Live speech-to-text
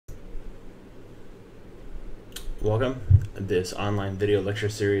Welcome. This online video lecture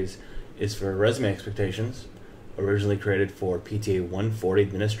series is for resume expectations, originally created for PTA 140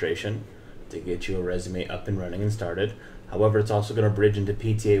 administration to get you a resume up and running and started. However, it's also going to bridge into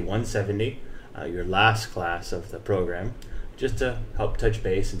PTA 170, your last class of the program, just to help touch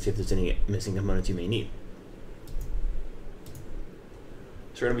base and see if there's any missing components you may need.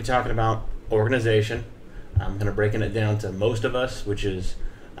 So we're going to be talking about organization. I'm going to break it down to most of us, which is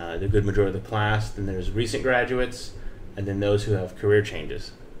the good majority of the class. Then there's recent graduates, and then those who have career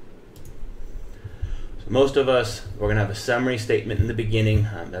changes. So most of us, we're going to have a summary statement in the beginning.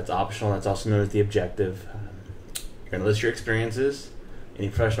 That's optional. That's also known as the objective. You're going to list your experiences, any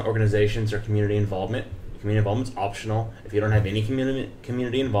professional organizations or community involvement. Community involvement's optional. If you don't have any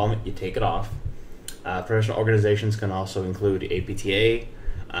community involvement, you take it off. Professional organizations can also include a PTA.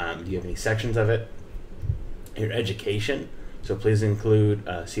 Do you have any sections of it? Your education. So please include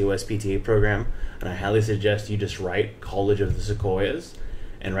Sequoias PTA program, and I highly suggest you just write College of the Sequoias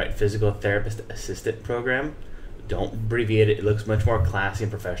and write Physical Therapist Assistant Program. Don't abbreviate it. It looks much more classy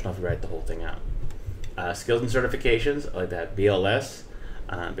and professional if you write the whole thing out. Skills and certifications, like that BLS,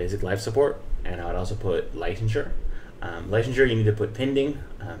 Basic Life Support, and I would also put licensure. Licensure, you need to put pending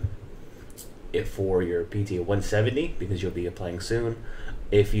for your PTA 170 because you'll be applying soon.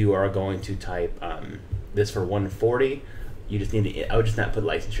 If you are going to type this for 140, you just need to, I would just not put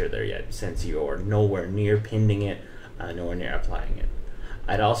licensure there yet since you're nowhere near pending it, nowhere near applying it.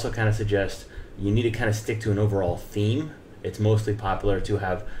 I'd also kind of suggest you need to kind of stick to an overall theme. It's mostly popular to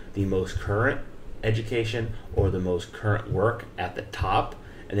have the most current education or the most current work at the top,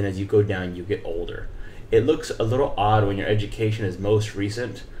 and then as you go down you get older. It looks a little odd when your education is most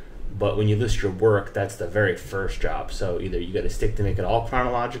recent, but when you list your work, that's the very first job. So either you got to stick to make it all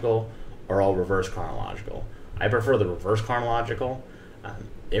chronological or all reverse chronological. I prefer the reverse chronological.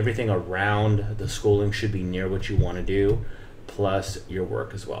 Everything around the schooling should be near what you want to do, plus your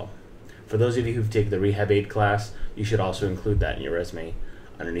work as well. For those of you who've taken the rehab aid class, you should also include that in your resume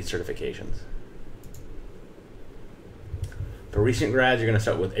underneath certifications. For recent grads, you're going to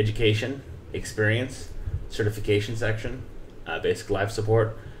start with education, experience, certification section, basic life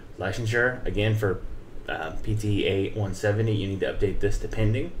support, licensure. Again, for PTA 170, you need to update this to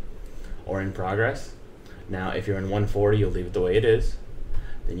pending or in progress. Now, if you're in 140, you'll leave it the way it is.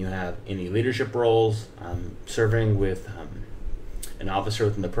 Then you have any leadership roles. Serving with an officer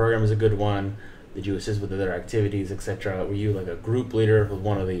within the program is a good one. Did you assist with other activities, etc.? Were you like a group leader with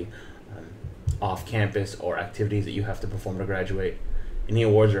one of the off-campus or activities that you have to perform to graduate? Any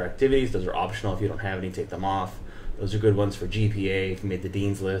awards or activities, those are optional. If you don't have any, take them off. Those are good ones for GPA, if you made the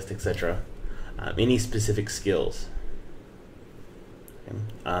dean's list, etc. Any specific skills.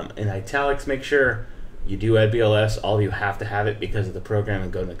 In italics, make sure you do add BLS. All of you have to have it because of the program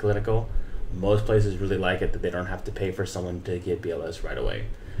and go to the clinical. Most places really like it that they don't have to pay for someone to get BLS right away.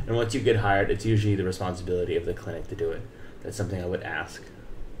 And once you get hired, it's usually the responsibility of the clinic to do it. That's something I would ask.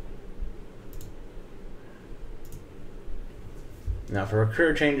 Now for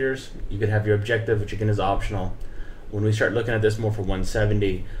career changers, you could have your objective, which again is optional. When we start looking at this more for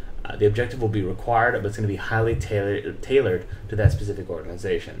 170, the objective will be required, but it's going to be highly tailored to that specific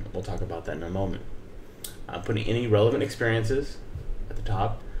organization. We'll talk about that in a moment. Putting any relevant experiences at the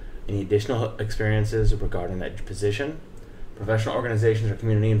top, any additional experiences regarding that position, professional organizations or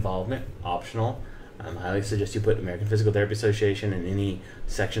community involvement, optional. I highly suggest you put American Physical Therapy Association in any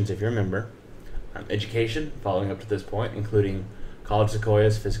sections if you're a member. Education, following up to this point, including College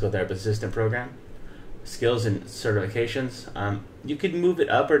Sequoias Physical Therapist Assistant Program. Skills and certifications, you could move it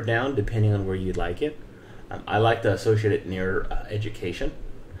up or down depending on where you'd like it. I like to associate it near education,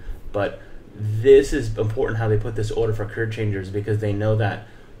 but this is important how they put this order for career changers because they know that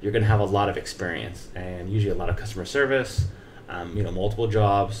you're going to have a lot of experience and usually a lot of customer service, multiple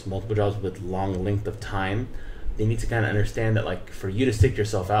jobs with long length of time. They need to kind of understand that, like, for you to stick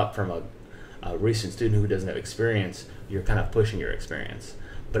yourself out from a recent student who doesn't have experience, you're kind of pushing your experience.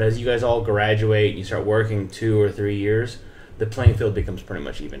 But as you guys all graduate, you start working 2 or 3 years, the playing field becomes pretty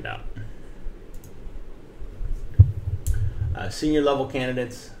much evened out. Senior level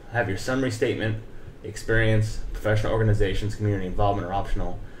candidates have your summary statement, experience, professional organizations, community involvement are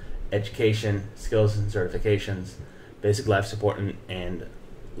optional, education, skills and certifications, basic life support, and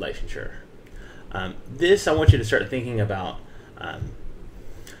licensure. This I want you to start thinking about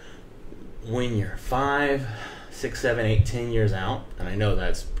when you're 5, 6, 7, 8, 10 years out, and I know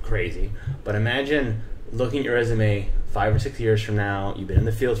that's crazy, but imagine looking at your resume 5 or 6 years from now. You've been in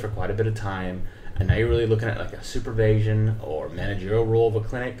the field for quite a bit of time, and now you're really looking at like a supervision or managerial role of a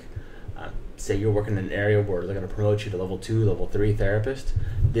clinic. Say you're working in an area where they're going to promote you to level 2, level 3 therapist.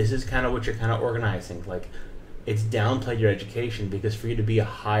 This is kind of what you're kind of organizing. Like, it's downplayed your education, because for you to be a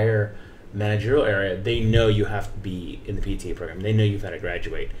higher managerial area, they know you have to be in the PTA program. They know you've had to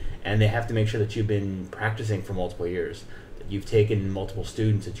graduate, and they have to make sure that you've been practicing for multiple years, that you've taken multiple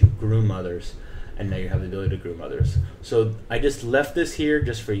students, that you groom others, and now you have the ability to groom others. So I just left this here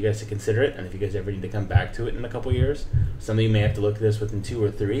just for you guys to consider it, and if you guys ever need to come back to it in a couple years, some of you may have to look at this within 2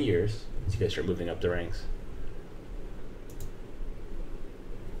 or 3 years as you guys start moving up the ranks.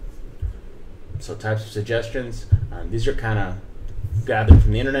 So types of suggestions, these are kind of gathered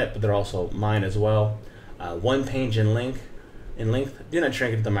from the internet, but they're also mine as well. 1 page in length, do not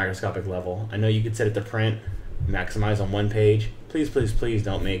shrink it to the microscopic level. I know you could set it to print, maximize on 1 page. Please, please, please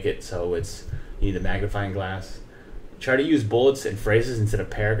don't make it so you need a magnifying glass. Try to use bullets and phrases instead of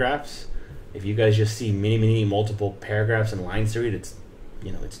paragraphs. If you guys just see many multiple paragraphs and lines to read, it's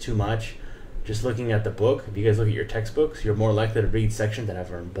too much. Just looking at the book, if you guys look at your textbooks, you're more likely to read sections that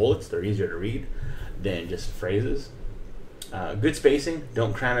have bullets. They're easier to read than just phrases. Good spacing,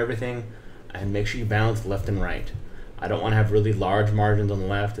 don't cram everything, and make sure you balance left and right. I don't want to have really large margins on the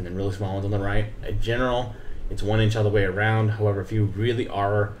left and then really small ones on the right. In general, it's 1 inch all the way around. However, if you really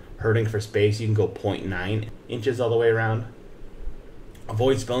are hurting for space, you can go 0.9 inches all the way around.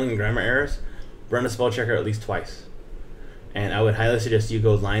 Avoid spelling and grammar errors. Run a spell checker at least twice. And I would highly suggest you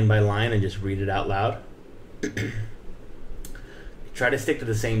go line by line and just read it out loud. Try to stick to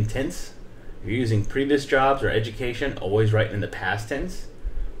the same tense. If you're using previous jobs or education, always write in the past tense.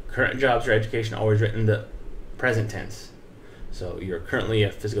 Current jobs or education, always write in the present tense. So you're currently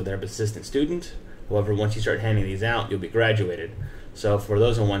a physical therapist assistant student. However, once you start handing these out, you'll be graduated. So for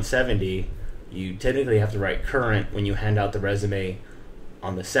those in 170, you technically have to write current when you hand out the resume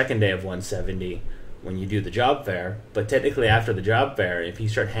on the second day of 170 when you do the job fair. But technically after the job fair, if you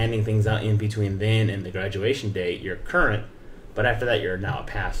start handing things out in between then and the graduation date, you're current, but after that you're now a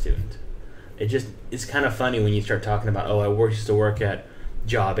past student. It's kind of funny when you start talking about, oh, I used to work at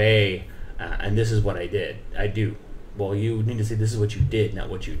job A, and this is what I did. I do. Well, you need to say this is what you did, not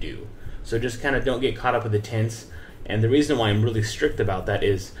what you do. So just kind of don't get caught up with the tense. And the reason why I'm really strict about that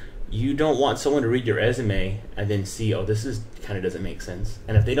is you don't want someone to read your resume and then see, oh, this is kind of doesn't make sense.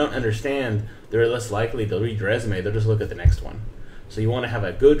 And if they don't understand, they're less likely they'll read your resume. They'll just look at the next one. So you want to have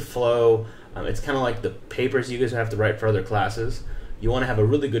a good flow. It's kind of like the papers you guys have to write for other classes. You want to have a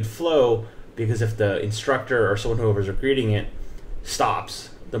really good flow, because if the instructor or someone whoever's reading it stops,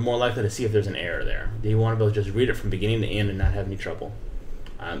 they're more likely to see if there's an error there. You want to be able to just read it from beginning to end and not have any trouble.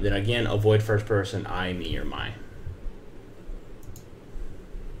 Then again, avoid first person, I, me, or my.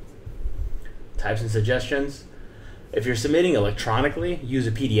 Types and suggestions. If you're submitting electronically, use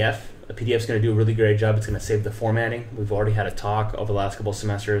a PDF. A PDF is going to do a really great job. It's going to save the formatting. We've already had a talk over the last couple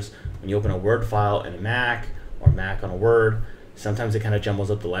semesters. When you open a Word file in a Mac or Mac on a Word, sometimes it kind of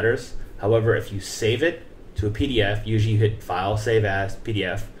jumbles up the letters. However, if you save it to a PDF, usually you hit File, Save As,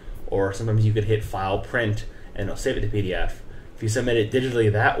 PDF, or sometimes you could hit File, Print, and it'll save it to PDF. If you submit it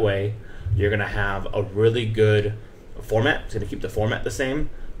digitally that way, you're going to have a really good format. It's going to keep the format the same.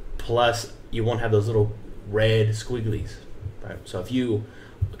 Plus, you won't have those little red squigglies. Right? So if you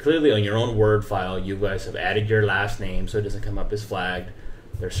clearly on your own Word file, you guys have added your last name so it doesn't come up as flagged.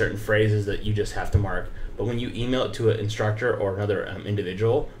 There are certain phrases that you just have to mark. But when you email it to an instructor or another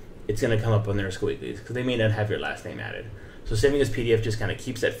individual, it's going to come up on their squigglies because they may not have your last name added. So saving as PDF just kind of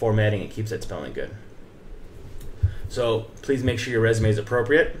keeps that formatting and keeps that spelling good. So please make sure your resume is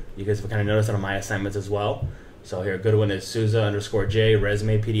appropriate. You guys have kind of noticed that on my assignments as well. So here, a good one is Souza_J,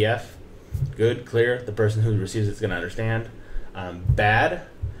 resume PDF. Good, clear. The person who receives it's going to understand. Bad,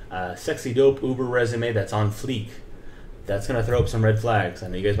 sexy dope Uber resume that's on fleek. That's going to throw up some red flags. I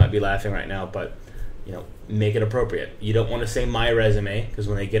know you guys might be laughing right now, but make it appropriate. You don't want to say my resume, because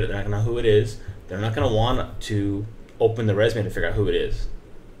when they get it, they're not going to know who it is. They're not going to want to open the resume to figure out who it is.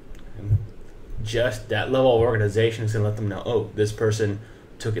 Just that level of organization is going to let them know, oh, this person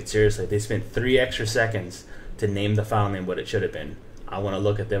took it seriously. They spent 3 extra seconds to name the file name what it should have been. I want to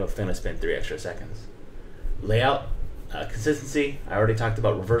look at them if they're going to spend 3 extra seconds. Layout, consistency. I already talked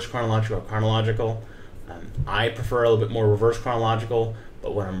about reverse chronological or chronological. I prefer a little bit more reverse chronological,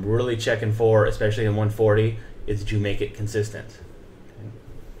 but what I'm really checking for, especially in 140, is that you make it consistent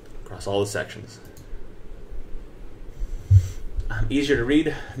across all the sections. Easier to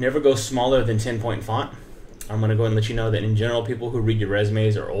read. Never go smaller than 10-point font. I'm going to go and let you know that in general, people who read your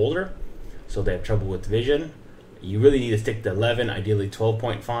resumes are older, so they have trouble with vision. You really need to stick to 11, ideally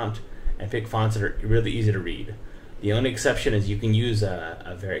 12-point font, and pick fonts that are really easy to read. The only exception is you can use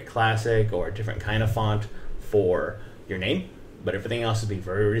a very classic or a different kind of font for your name, but everything else will be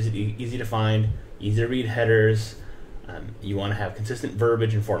very easy to find, easy to read headers. You want to have consistent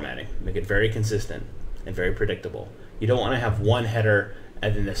verbiage and formatting. Make it very consistent. and very predictable. You don't want to have one header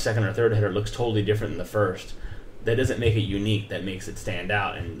and then the second or third header looks totally different than the first. That doesn't make it unique. That makes it stand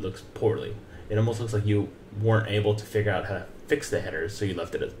out and looks poorly. It almost looks like you weren't able to figure out how to fix the headers, so you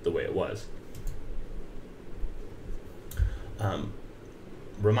left it the way it was.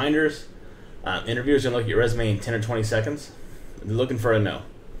 Reminders. Interviewers are going to look at your resume in 10 or 20 seconds. They're looking for a no.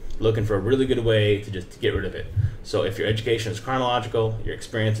 Looking for a really good way to just get rid of it. So if your education is chronological, your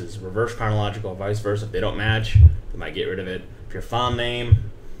experience is reverse chronological, vice versa, if they don't match, they might get rid of it. If your file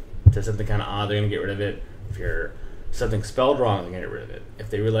name says something kind of odd, they're going to get rid of it. If you're something spelled wrong, they're going to get rid of it. If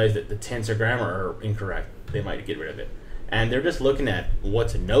they realize that the tense or grammar are incorrect, they might get rid of it. And they're just looking at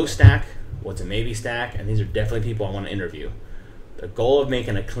what's a no stack, what's a maybe stack, and these are definitely people I want to interview. The goal of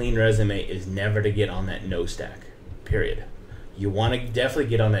making a clean resume is never to get on that no stack, period. You want to definitely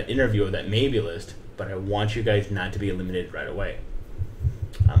get on that interview or that maybe list, but I want you guys not to be eliminated right away.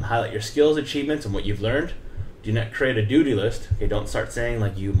 Highlight your skills, achievements, and what you've learned. Do not create a duty list. Okay, don't start saying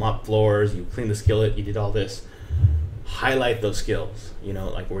like you mopped floors, you cleaned the skillet, you did all this. Highlight those skills.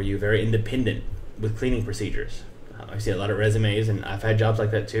 Like were you very independent with cleaning procedures? I see a lot of resumes, and I've had jobs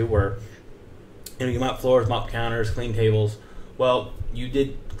like that too, where you mop floors, mop counters, clean tables. Well, you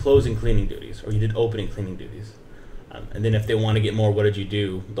did closing cleaning duties, or you did opening cleaning duties. And then if they want to get more, what did you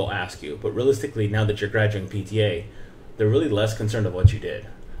do? They'll ask you. But realistically, now that you're graduating PTA, they're really less concerned of what you did.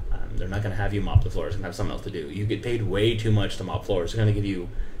 They're not going to have you mop the floors and have something else to do. You get paid way too much to mop floors. They're going to give you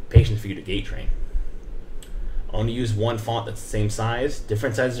patience for you to gate train. Only use one font that's the same size.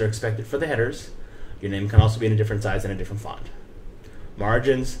 Different sizes are expected for the headers. Your name can also be in a different size and a different font.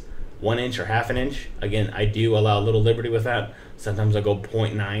 Margins, 1 inch or half an inch. Again, I do allow a little liberty with that. Sometimes I go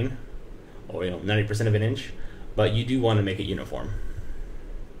 0.9 or 90% of an inch. But you do want to make it uniform.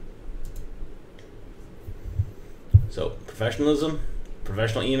 So professionalism,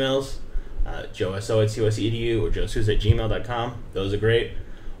 professional emails, joeso@cos.edu or joesouza@gmail.com. Those are great.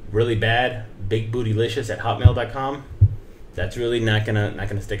 Really bad, bigbootylicious@hotmail.com. That's really not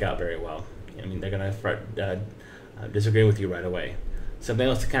gonna stick out very well. They're gonna disagree with you right away. Something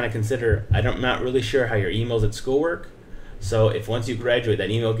else to kind of consider. I'm not really sure how your emails at school work. So if once you graduate that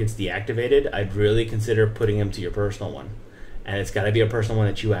email gets deactivated, I'd really consider putting them to your personal one. And it's got to be a personal one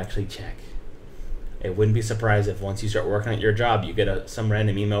that you actually check. It wouldn't be surprised if once you start working at your job, you get some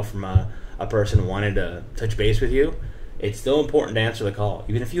random email from a person wanting to touch base with you. It's still important to answer the call.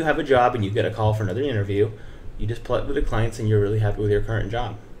 Even if you have a job and you get a call for another interview, you just plug with the clients and you're really happy with your current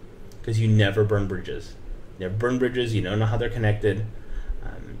job. Because you never burn bridges. Never burn bridges, you don't know how they're connected.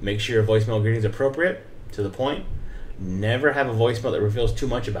 Make sure your voicemail greeting is appropriate, to the point. Never have a voicemail that reveals too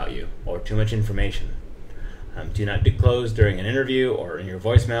much about you or too much information. Do not disclose during an interview or in your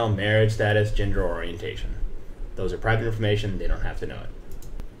voicemail marriage status, gender, or orientation. Those are private information. They don't have to know it.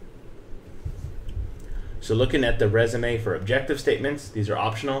 So looking at the resume for objective statements, these are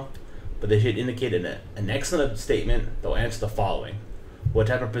optional, but they should indicate an excellent statement. They'll answer the following. What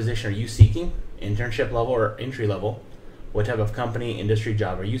type of position are you seeking? Internship level or entry level? What type of company, industry,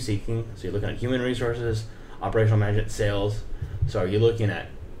 job are you seeking? So you're looking at human resources, operational management, sales. So are you looking at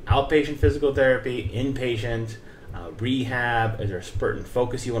outpatient physical therapy, inpatient, rehab? Is there a certain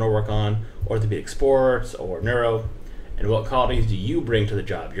focus you want to work on? Orthopedic sports or neuro? And what qualities do you bring to the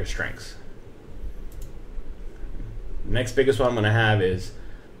job, your strengths? The next biggest one I'm going to have is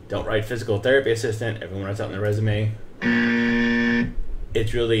don't write physical therapy assistant. Everyone writes out in their resume.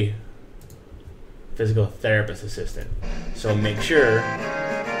 It's really physical therapist assistant. So make sure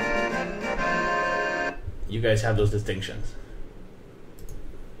you guys have those distinctions.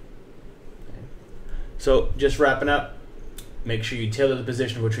 Okay. So just wrapping up, make sure you tailor the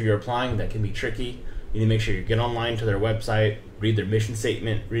position which you're applying. That can be tricky. You need to make sure you get online to their website, read their mission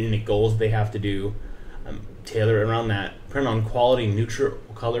statement, read any goals they have to do, tailor it around that. Print on quality neutral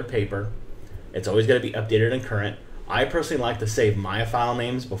colored paper. It's always got to be updated and current. I personally like to save my file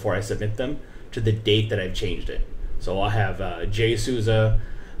names before I submit them to the date that I've changed it. So I'll have J. Souza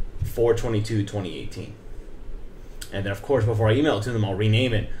 4/22/2018. And then of course before I email it to them I'll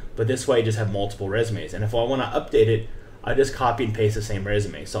rename it, but this way I just have multiple resumes. And if I want to update it, I just copy and paste the same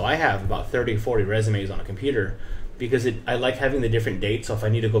resume. So I have about 30 or 40 resumes on a computer because I like having the different dates, so if I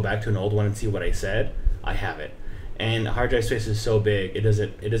need to go back to an old one and see what I said, I have it. And hard drive space is so big, it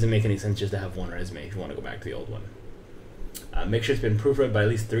doesn't make any sense just to have one resume if you want to go back to the old one. Make sure it's been proofread by at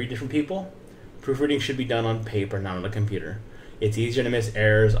least 3 different people. Proofreading should be done on paper, not on a computer. It's easier to miss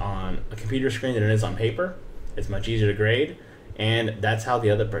errors on a computer screen than it is on paper. It's much easier to grade, and that's how the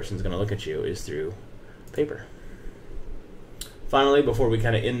other person's going to look at you, is through paper. Finally, before we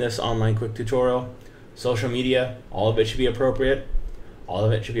kind of end this online quick tutorial, social media, all of it should be appropriate. All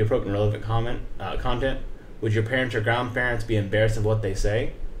of it should be appropriate and relevant content. Would your parents or grandparents be embarrassed of what they say?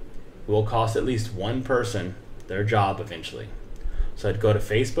 It will cost at least one person their job eventually. So I'd go to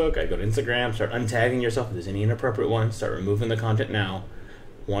Facebook, I'd go to Instagram, start untagging yourself if there's any inappropriate ones, start removing the content now.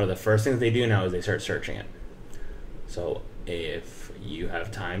 One of the first things they do now is they start searching it. So if you have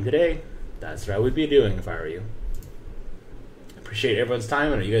time today, that's what I would be doing if I were you. Appreciate everyone's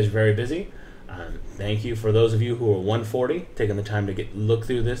time. I know you guys are very busy. Thank you for those of you who are 140, taking the time to look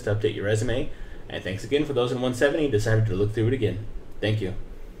through this to update your resume. And thanks again for those in 170 decided to look through it again. Thank you.